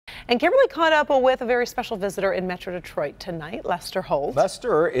And Kimberly caught up with a very special visitor in Metro Detroit tonight, Lester Holt.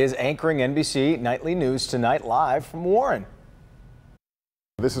 Lester is anchoring NBC Nightly News tonight live from Warren.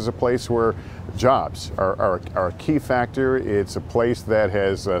 This is a place where jobs are a key factor. It's a place that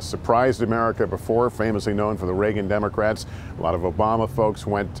has surprised America before, famously known for the Reagan Democrats. A lot of Obama folks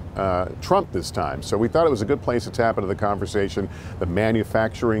went Trump this time. So we thought it was a good place to tap into the conversation, the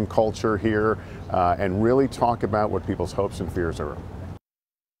manufacturing culture here, and really talk about what people's hopes and fears are.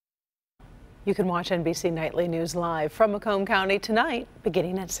 You can watch NBC Nightly News live from Macomb County tonight,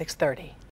 beginning at 6:30.